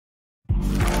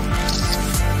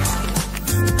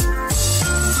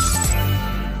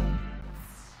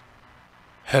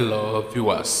Hello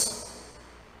viewers,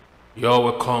 you're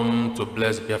welcome to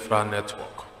Bless Biafra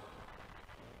Network.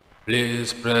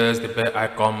 Please press the bell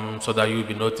icon so that you'll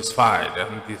be notified,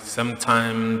 and at the same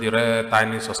time the red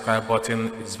tiny subscribe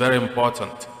button is very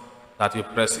important that you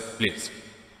press it, please.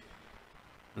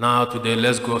 Now today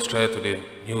let's go straight to the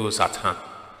news at hand.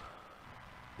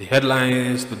 The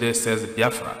headlines today says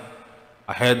Biafra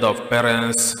ahead of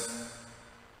parents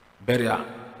burial.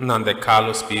 Nnamdi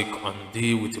Kanu speak on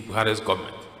deal with Buhari's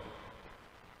government.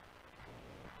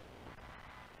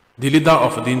 The leader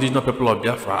of the indigenous people of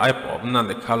Biafra, IPOB,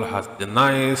 Nnamdi Kanu, has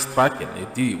denied striking a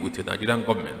deal with the Nigerian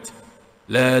government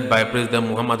led by President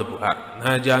Muhammadu Buhari.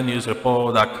 Nigeria News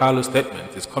report that Kalu's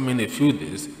statement is coming a few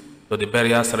days to the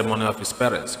burial ceremony of his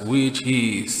parents, which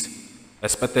he is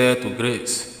expected to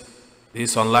grace.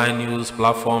 This online news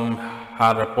platform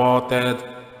had reported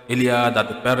earlier that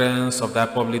the parents of the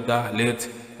IPOB leader, late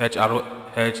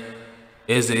H.R.H.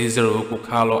 Eze-Iziru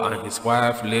Kalu, and his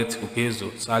wife, late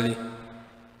Ukezu Sali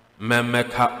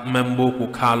Membo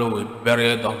Kalu, were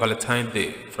buried on Valentine's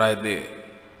Day, Friday,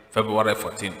 February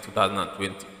 14,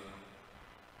 2020.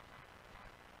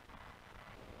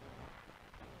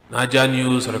 Nigeria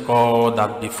News record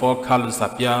that before Kalu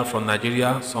disappeared from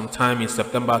Nigeria sometime in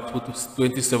September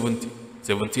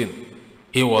 2017,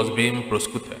 he was being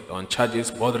prosecuted on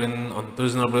charges bordering on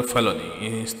treasonable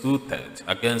felony instituted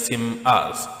against him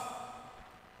as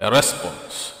a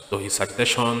response to his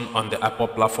agitation on the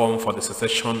IPOB platform for the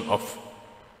secession of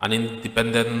an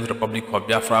independent Republic of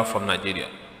Biafra from Nigeria.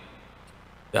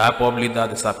 The IPOB leader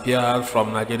disappeared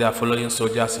from Nigeria following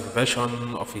soldiers'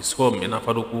 invasion of his home in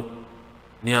Afaruku,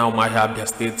 near Umuahia, Abia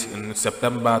State, in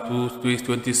September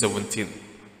 2017.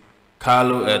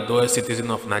 Kalu, a dual citizen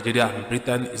of Nigeria and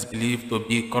Britain, is believed to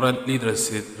be currently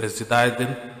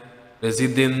residing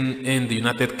in the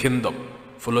United Kingdom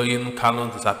following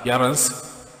Kalu's disappearance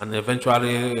and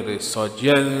eventually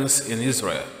resurgence in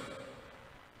Israel.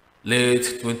 Late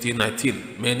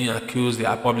 2019, many accused the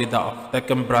IPOB leader of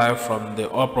taking bribe from the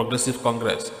All Progressive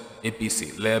Congress,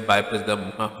 APC, led by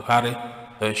President Buhari,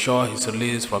 to ensure his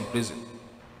release from prison.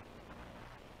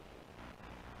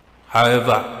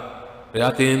 However,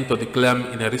 reacting to the claim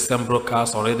in a recent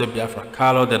broadcast on Radio Biafra,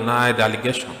 Kalu denied the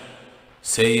allegation,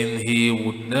 saying he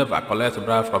would never collect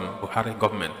bribe from Buhari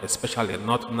government, especially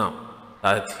not now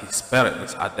that his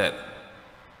parents are dead.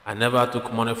 I never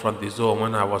took money from the zone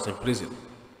when I was in prison.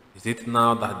 Is it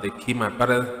now that they kill my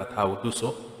parents that I will do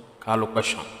so? Kalu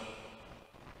questioned.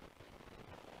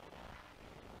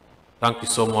 Thank you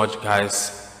so much,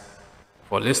 guys,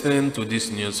 for listening to this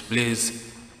news.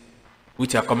 Please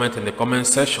put your comment in the comment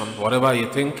section, whatever you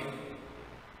think.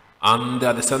 And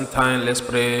at the same time, let's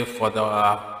pray for the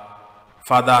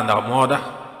father and our mother,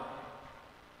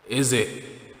 Eze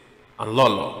and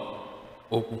Lolo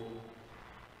Oku,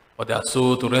 for their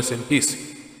soul to rest in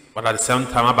peace. But at the same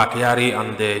time, Abakari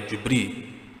and the Jubri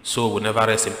soul will never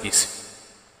rest in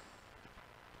peace.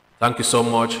 Thank you so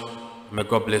much. May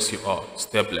God bless you all.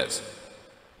 Stay blessed.